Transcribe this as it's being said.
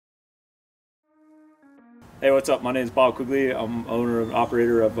Hey, what's up? My name is Bob Quigley. I'm owner and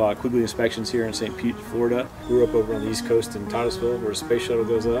operator of Quigley Inspections here in St. Pete, Florida. Grew up over on the East Coast in Titusville, where the space shuttle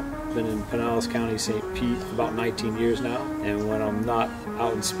goes up. Been in Pinellas County, St. Pete for about 19 years now. And when I'm not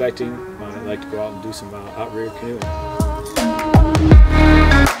out inspecting, I like to go out and do some outrigger canoeing.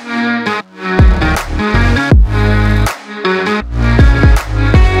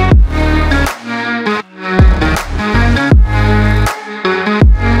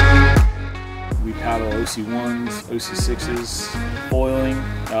 OC1s, OC6s, foiling.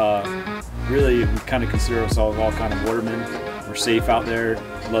 Really, we kind of consider ourselves all kind of watermen. We're safe out there,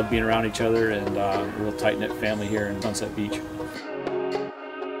 love being around each other, and a real tight-knit family here in Sunset Beach.